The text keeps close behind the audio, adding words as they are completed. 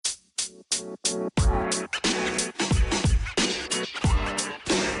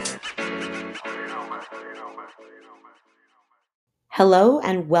Hello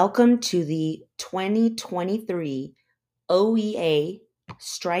and welcome to the 2023 OEA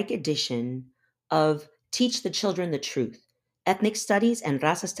Strike Edition of Teach the Children the Truth, Ethnic Studies and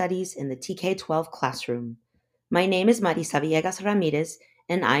Raza Studies in the TK-12 Classroom. My name is Marisa Villegas Ramirez,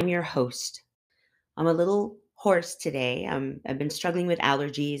 and I'm your host. I'm a little hoarse today. I've been struggling with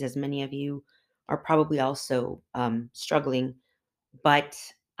allergies, as many of you are probably also struggling, but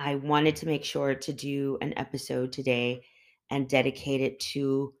I wanted to make sure to do an episode today and dedicate it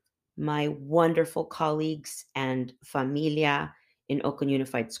to my wonderful colleagues and familia in Oakland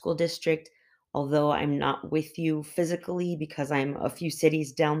Unified School District. Although I'm not with you physically because I'm a few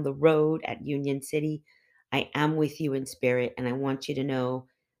cities down the road at Union City, I am with you in spirit, and I want you to know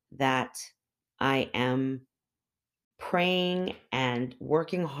that I am praying and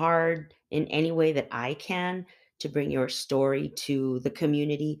working hard in any way that I can to bring your story to the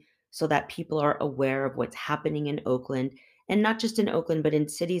community so that people are aware of what's happening in Oakland, and not just in Oakland, but in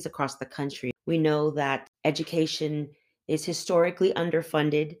cities across the country. We know that education is historically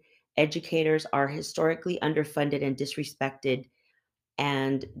underfunded. Educators are historically underfunded and disrespected,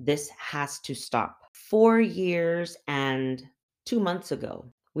 and this has to stop. 4 years and 2 months ago,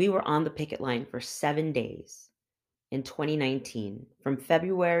 we were on the picket line for 7 days in 2019, from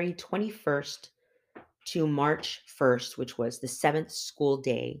February 21st to March 1st, which was the seventh school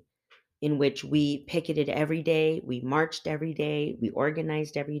day, in which we picketed every day, we marched every day, we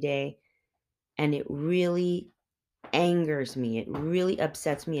organized every day. And it really angers me. It really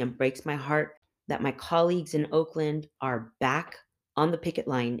upsets me and breaks my heart that my colleagues in Oakland are back on the picket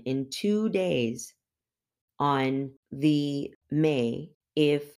line in 2 days on the May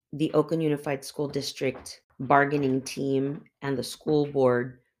if the Oakland Unified School District bargaining team and the school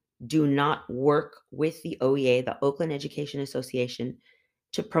board do not work with the OEA, the Oakland Education Association,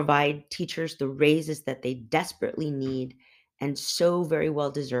 to provide teachers the raises that they desperately need and so very well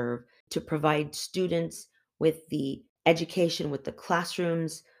deserve, to provide students with the education, with the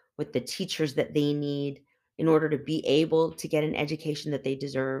classrooms, with the teachers that they need in order to be able to get an education that they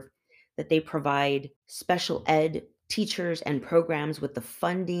deserve, that they provide special ed teachers and programs with the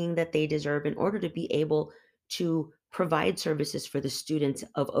funding that they deserve in order to be able to provide services for the students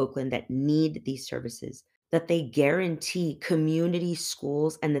of Oakland that need these services, that they guarantee community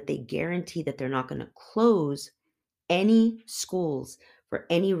schools, and that they guarantee that they're not going to close any schools for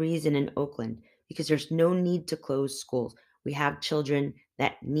any reason in Oakland, because there's no need to close schools. We have children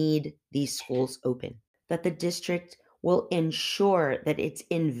that need these schools open. That the district will ensure that it's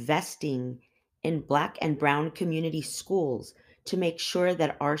investing in Black and Brown community schools to make sure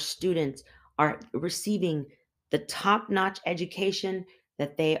that our students are receiving the top-notch education,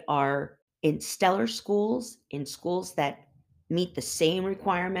 that they are in stellar schools, in schools that meet the same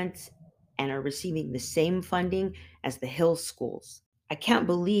requirements and are receiving the same funding as the Hill schools. I can't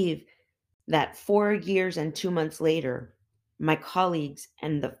believe that 4 years and 2 months later, my colleagues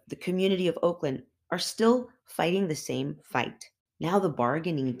and the community of Oakland are still fighting the same fight. Now the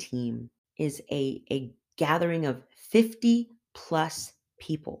bargaining team is a gathering of 50 plus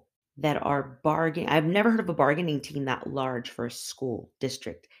people that are bargaining. I've never heard of a bargaining team that large for a school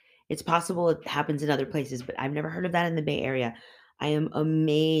district. It's possible it happens in other places, but I've never heard of that in the Bay Area. I am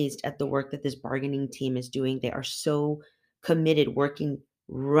amazed at the work that this bargaining team is doing. They are so committed, working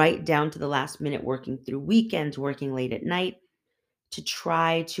right down to the last minute, working through weekends, working late at night to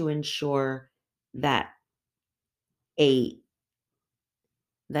try to ensure that a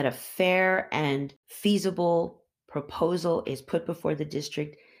that a fair and feasible proposal is put before the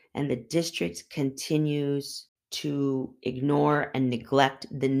district, and the district continues to ignore and neglect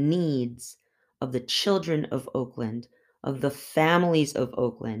the needs of the children of Oakland, of the families of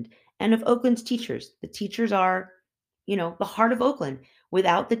Oakland, and of Oakland's teachers. The teachers are, the heart of Oakland.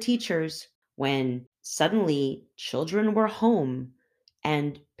 Without the teachers, when suddenly children were home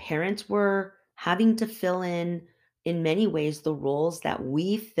and parents were having to fill in many ways the roles that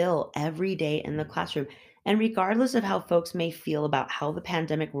we fill every day in the classroom. And regardless of how folks may feel about how the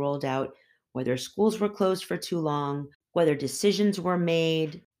pandemic rolled out, whether schools were closed for too long, whether decisions were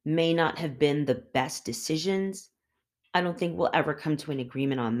made, may not have been the best decisions, I don't think we'll ever come to an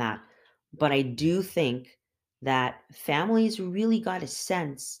agreement on that. But I do think that families really got a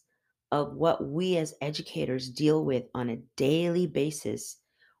sense of what we as educators deal with on a daily basis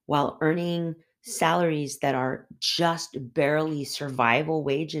while earning salaries that are just barely survival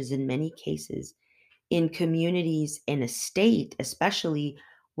wages in many cases, in communities in a state, especially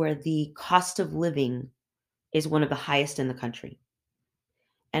where the cost of living is one of the highest in the country.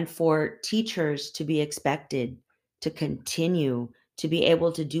 and for teachers to be expected to continue to be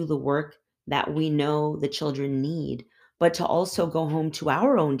able to do the work that we know the children need, but to also go home to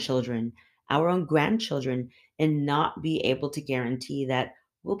our own children, our own grandchildren, and not be able to guarantee that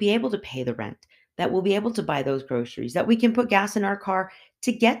we'll be able to pay the rent, that we'll be able to buy those groceries, that we can put gas in our car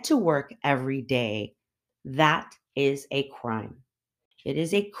to get to work every day. That is a crime. It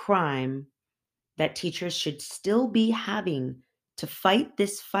is a crime that teachers should still be having to fight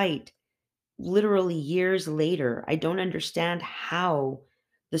this fight literally years later. I don't understand how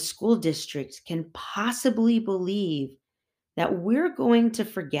the school districts can possibly believe that we're going to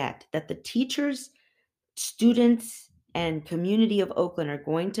forget, that the teachers, students, and community of Oakland are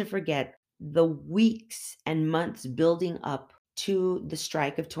going to forget the weeks and months building up to the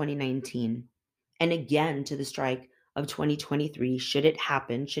strike of 2019 and again to the strike of 2023, should it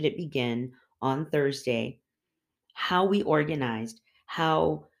happen, should it begin on Thursday. How we organized,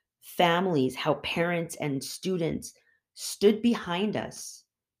 how families, how parents and students stood behind us,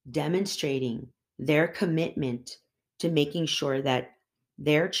 demonstrating their commitment to making sure that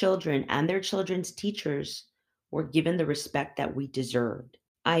their children and their children's teachers were given the respect that we deserved.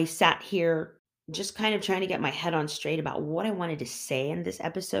 I sat here just kind of trying to get my head on straight about what I wanted to say in this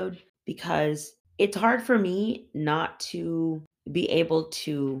episode, because it's hard for me not to be able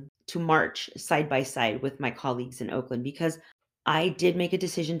to march side by side with my colleagues in Oakland, because I did make a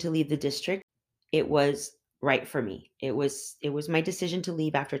decision to leave the district. It was right for me. It was my decision to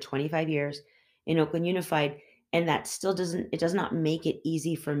leave after 25 years in Oakland Unified, and that still does not make it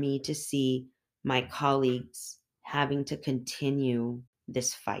easy for me to see my colleagues having to continue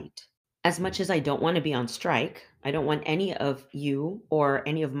this fight. As much as I don't want to be on strike, I don't want any of you or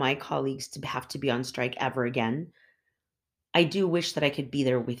any of my colleagues to have to be on strike ever again. I do wish that I could be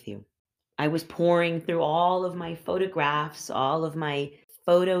there with you. I was pouring through all of my photographs, all of my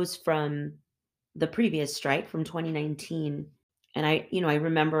photos from the previous strike from 2019. And I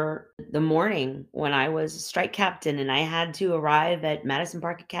remember the morning when I was strike captain and I had to arrive at Madison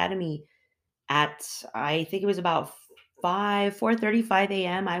Park Academy at, I think it was about 4:35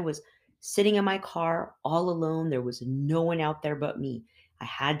 a.m. I was sitting in my car all alone. There was no one out there but me. I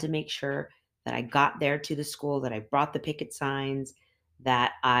had to make sure that I got there to the school, that I brought the picket signs,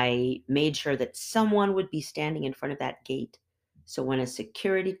 that I made sure that someone would be standing in front of that gate. So when a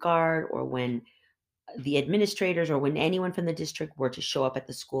security guard or when the administrators or when anyone from the district were to show up at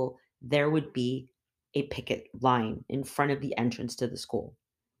the school, there would be a picket line in front of the entrance to the school.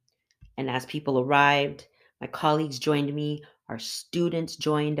 And as people arrived, my colleagues joined me, our students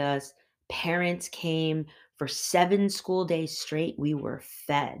joined us, parents came. For 7 school days straight, we were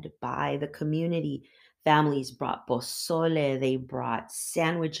fed by the community. Families brought pozole, they brought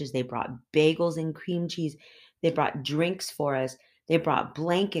sandwiches, they brought bagels and cream cheese, they brought drinks for us, they brought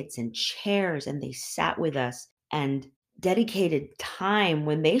blankets and chairs, and they sat with us and dedicated time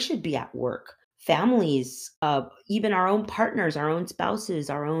when they should be at work. Families, even our own partners, our own spouses,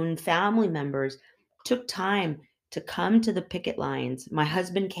 our own family members took time to come to the picket lines. My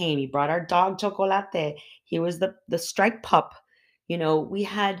husband came, he brought our dog Chocolate. He was the strike pup. We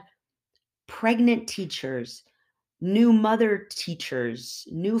had pregnant teachers, new mother teachers,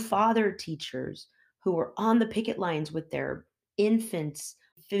 new father teachers who were on the picket lines with their infants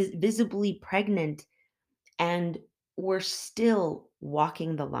visibly pregnant, and we're still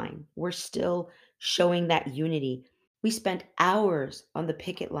walking the line. We're still showing that unity. We spent hours on the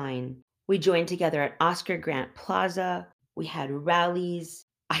picket line. We joined together at Oscar Grant Plaza. We had rallies.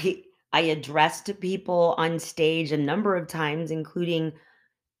 I addressed people on stage a number of times, including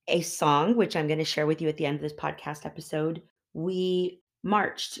a song, which I'm going to share with you at the end of this podcast episode. We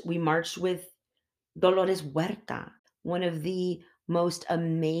marched. We marched with Dolores Huerta, one of the most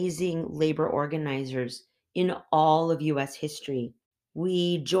amazing labor organizers in all of US history.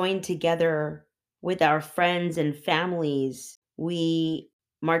 We joined together with our friends and families. We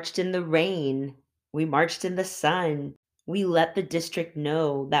marched in the rain. We marched in the sun. We let the district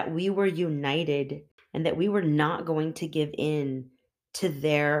know that we were united and that we were not going to give in to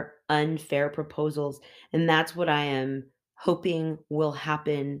their unfair proposals. And that's what I am hoping will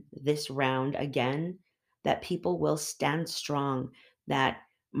happen this round again, that people will stand strong, that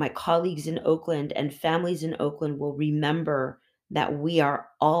my colleagues in Oakland and families in Oakland will remember that we are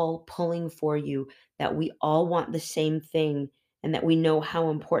all pulling for you, that we all want the same thing, and that we know how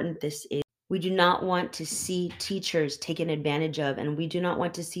important this is. We do not want to see teachers taken advantage of, and we do not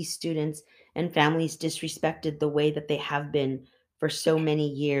want to see students and families disrespected the way that they have been for so many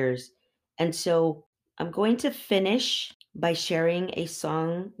years. And so I'm going to finish by sharing a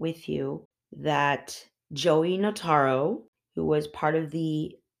song with you that Joey Notaro, who was part of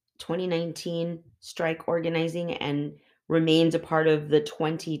the 2019 strike organizing and remains a part of the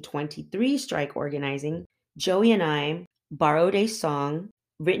 2023 strike organizing, Joey and I borrowed a song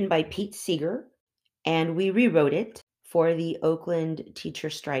written by Pete Seeger and we rewrote it for the Oakland teacher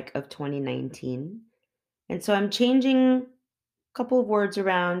strike of 2019. And so I'm changing a couple of words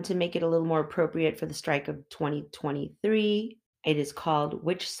around to make it a little more appropriate for the strike of 2023. It is called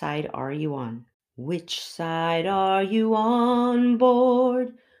Which Side Are You On? Which side are you on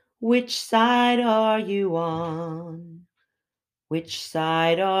board? Which side are you on? Which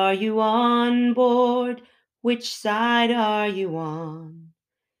side are you on board? Which side are you on?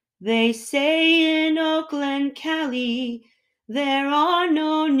 They say in Oakland, Cali, there are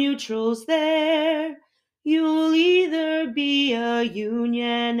no neutrals there. You'll either be a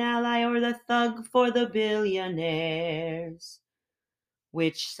union ally or the thug for the billionaires.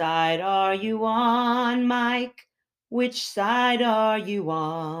 Which side are you on, Mike? Which side are you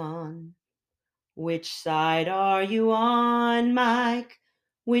on? Which side are you on, Mike?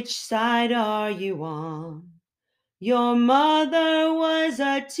 Which side are you on? Your mother was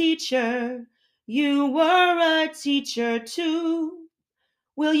a teacher. You were a teacher too.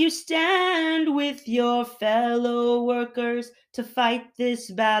 Will you stand with your fellow workers to fight this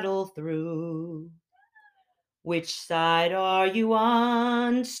battle through? Which side are you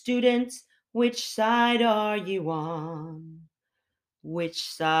on, students? Which side are you on? Which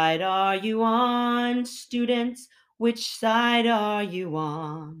side are you on, students? Which side are you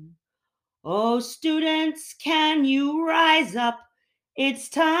on? Oh, students, can you rise up? It's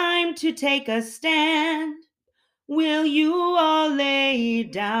time to take a stand. Will you all lay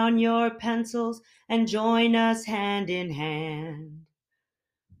down your pencils and join us hand in hand?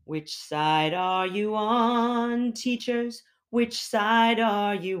 Which side are you on, teachers? Which side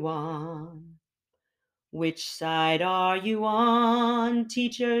are you on? Which side are you on,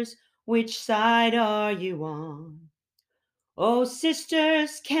 teachers? Which side are you on? Oh,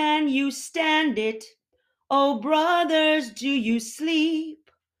 sisters, can you stand it? Oh, brothers, do you sleep?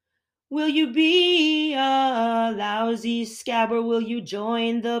 Will you be a lousy scab or will you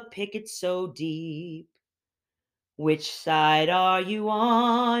join the picket so deep? Which side are you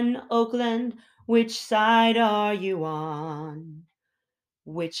on, Oakland? Which side are you on?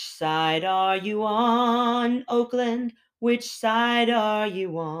 Which side are you on, Oakland? Which side are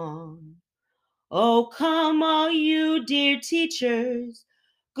you on? Oh, come, all you dear teachers,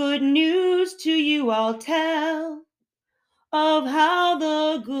 good news to you I'll tell of how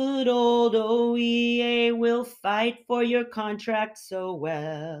the good old OEA will fight for your contract so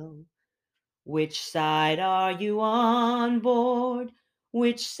well. Which side are you on board?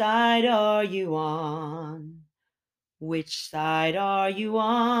 Which side are you on? Which side are you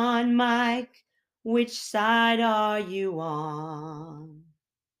on, Mike? Which side are you on?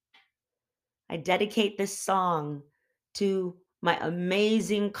 I dedicate this song to my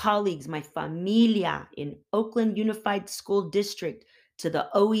amazing colleagues, my familia in Oakland Unified School District, to the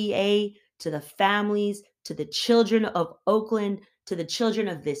OEA, to the families, to the children of Oakland, to the children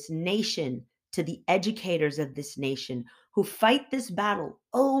of this nation, to the educators of this nation who fight this battle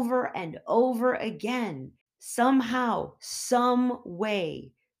over and over again. Somehow, some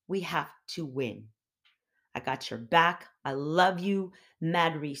way, we have to win. I got your back. I love you.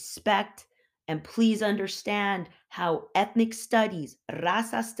 Mad respect. And please understand how ethnic studies,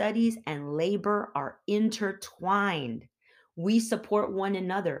 raza studies, and labor are intertwined. We support one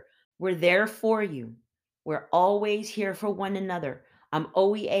another. We're there for you. We're always here for one another. I'm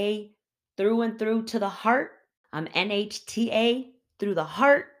OEA through and through to the heart. I'm NHTA through the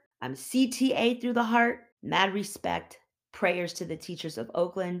heart. I'm CTA through the heart. Mad respect. Prayers to the teachers of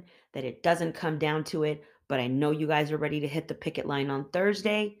Oakland that it doesn't come down to it, but I know you guys are ready to hit the picket line on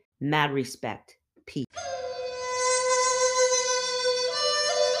Thursday. Mad respect. Peace.